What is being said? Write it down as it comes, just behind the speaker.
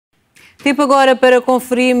Tempo agora para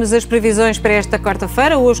conferirmos as previsões para esta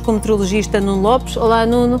quarta-feira, hoje com o meteorologista Nuno Lopes. Olá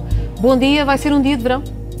Nuno, bom dia, vai ser um dia de verão?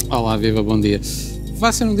 Olá Viva, bom dia.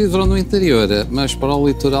 Vai ser um dia de verão no interior, mas para o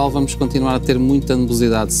litoral vamos continuar a ter muita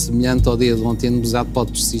nebulosidade, semelhante ao dia de ontem. A nebulosidade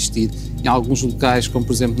pode persistir em alguns locais, como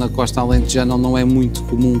por exemplo na costa alentejana, não é muito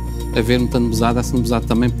comum haver muita nebulosidade. Essa nebulosidade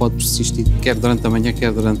também pode persistir, quer durante a manhã,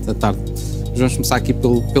 quer durante a tarde. Vamos começar aqui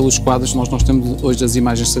pelos quadros. Nós temos hoje as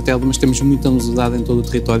imagens de satélite, mas temos muita nebulosidade em todo o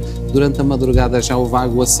território. Durante a madrugada já houve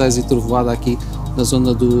aguaceiros e trovoada aqui na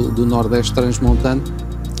zona do nordeste transmontano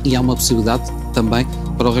e há uma possibilidade também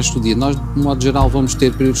para o resto do dia. Nós, de modo geral, vamos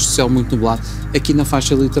ter períodos de céu muito nublado. Aqui na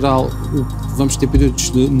faixa litoral vamos ter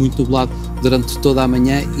períodos de muito nublado durante toda a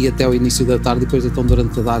manhã e até o início da tarde, depois então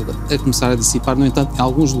durante a tarde a começar a dissipar. No entanto, em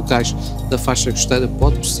alguns locais da faixa costeira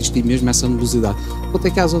pode persistir mesmo essa nebulosidade. Quanto é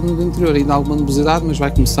que há a zona do interior ainda há alguma nebulosidade, mas vai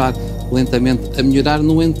começar lentamente a melhorar.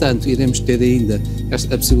 No entanto, iremos ter ainda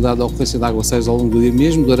a possibilidade da ocorrência de aguaceiros ao longo do dia,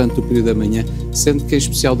 mesmo durante o período da manhã, sendo que em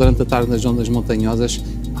especial durante a tarde nas zonas montanhosas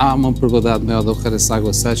há uma probabilidade maior de ocorrer esses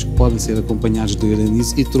aguaceiros que podem ser acompanhados de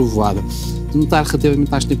granizo e trovoada. De notar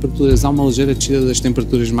relativamente às temperaturas, há uma ligeira descida das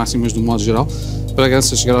temperaturas máximas do modo geral.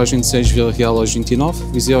 Bragança chegará aos 26, Vila Real aos 29,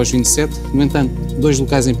 Viseu aos 27. No entanto, dois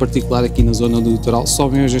locais em particular aqui na zona do litoral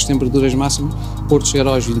sobem hoje as temperaturas máximas. Porto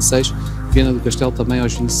chegará aos 26, Viana do Castelo também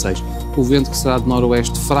aos 26. O vento, que será de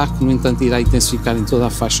noroeste fraco, no entanto irá intensificar em toda a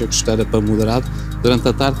faixa costeira para moderado durante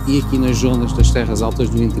a tarde e aqui nas zonas das terras altas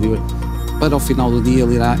do interior. Para o final do dia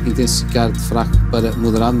ele irá intensificar de fraco para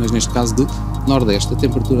moderado, mas neste caso de nordeste. A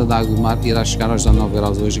temperatura da água do mar irá chegar aos 19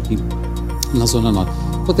 graus hoje aqui na zona norte.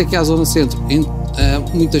 Quanto é que há a zona centro?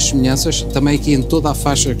 Muitas semelhanças, também aqui em toda a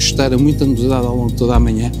faixa costeira, muita nebulosidade ao longo de toda a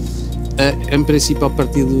manhã. Em princípio, a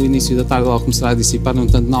partir do início da tarde ela começará a dissipar, no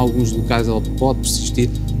entanto, em alguns locais ela pode persistir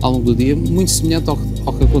ao longo do dia, muito semelhante ao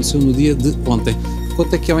que aconteceu no dia de ontem.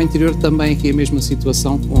 Quanto aqui ao interior, também aqui a mesma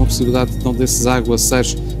situação, com a possibilidade então, desses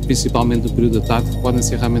aguaceiros, principalmente no período da tarde, que podem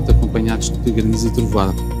ser realmente acompanhados de granizo e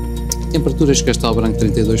trovoada. Temperaturas: Castelo Branco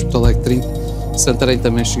 32, Porto Alegre 30, Santarém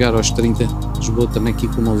também chegar aos 30, Lisboa também aqui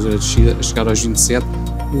com uma ligeira descida a chegar aos 27,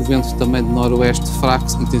 o vento também de noroeste fraco,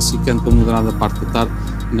 intensificando para moderar a parte da tarde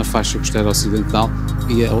na faixa costeira ocidental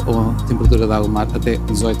e a temperatura da água do mar até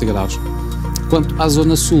 18 graus. Quanto à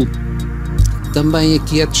zona sul, também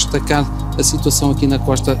aqui é destacar a situação aqui na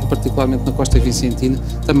costa, particularmente na costa vicentina,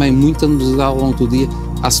 também muita nebulosidade ao longo do dia,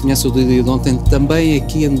 à semelhança do dia de ontem. Também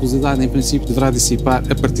aqui a nebulosidade em princípio deverá dissipar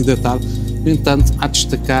a partir da tarde. No entanto, há de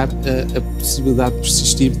destacar a possibilidade de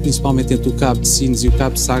persistir, principalmente entre o Cabo de Sines e o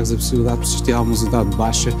Cabo de Sagres, a possibilidade de persistir a nebulosidade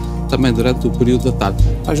baixa também durante o período da tarde.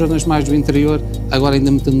 As zonas mais do interior, agora ainda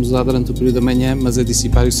muita nebulosidade durante o período da manhã, mas a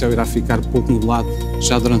dissipar e o céu irá ficar pouco nublado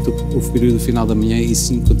já durante o período final da manhã e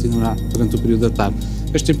sim continuará durante o período da tarde.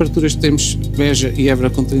 As temperaturas temos Beja e Évora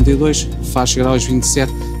com 32, Faro chegará aos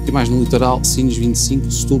 27 e mais no litoral, Sines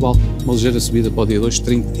 25, Setúbal, uma ligeira subida para o dia 2,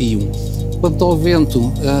 31. Quanto ao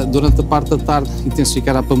vento, durante a parte da tarde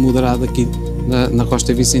intensificará para moderado aqui na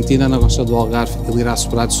costa vicentina, na costa do Algarve, ele irá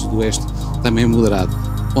soprar de sudoeste, também moderado.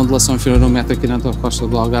 Ondulação inferior a 1 metro aqui na costa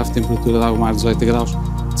do Algarve, temperatura da água do mar 19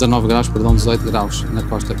 graus, 18 graus na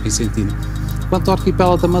costa vicentina. Quanto ao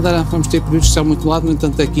arquipélago da Madeira, vamos ter períodos de céu muito nublado, no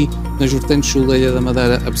entanto aqui nas vertentes sul da ilha da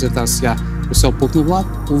Madeira apresentar-se-á o céu pouco nublado,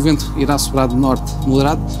 o vento irá soprar de norte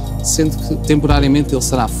moderado, sendo que temporariamente ele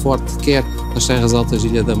será forte quer nas terras altas da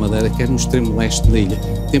ilha da Madeira, quer no extremo leste da ilha.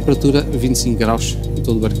 Temperatura 25 graus em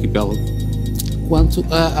todo o arquipélago. Quanto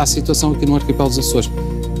à situação aqui no arquipélago dos Açores,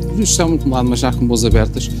 períodos de céu muito nublado, mas já com boas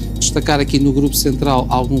abertas. Destacar aqui no grupo central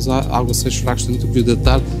alguns aguaceiros fracos durante o período da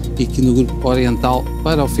tarde e aqui no grupo oriental,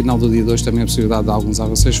 para o final do dia 2, também a possibilidade de alguns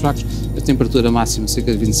aguaceiros fracos. A temperatura máxima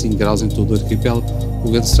cerca de 25 graus em todo o arquipélago,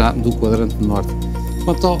 o vento será do quadrante norte.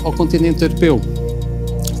 Quanto ao continente europeu,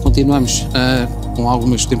 continuamos com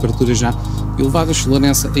algumas temperaturas já elevadas.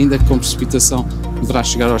 Florença, ainda com precipitação, deverá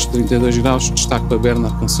chegar aos 32 graus. Destaque para Berna,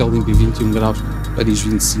 com céu limpo e 21 graus. Paris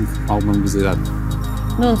 25, alguma nebulosidade.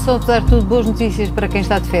 Não só apesar de tudo, boas notícias para quem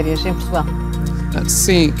está de férias em Portugal.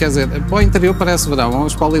 Sim, quer dizer, para o interior parece verão,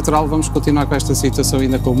 mas para o litoral vamos continuar com esta situação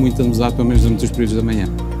ainda com muita nebulosidade, pelo menos durante os períodos da manhã.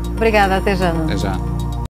 Obrigada, até já. Até já.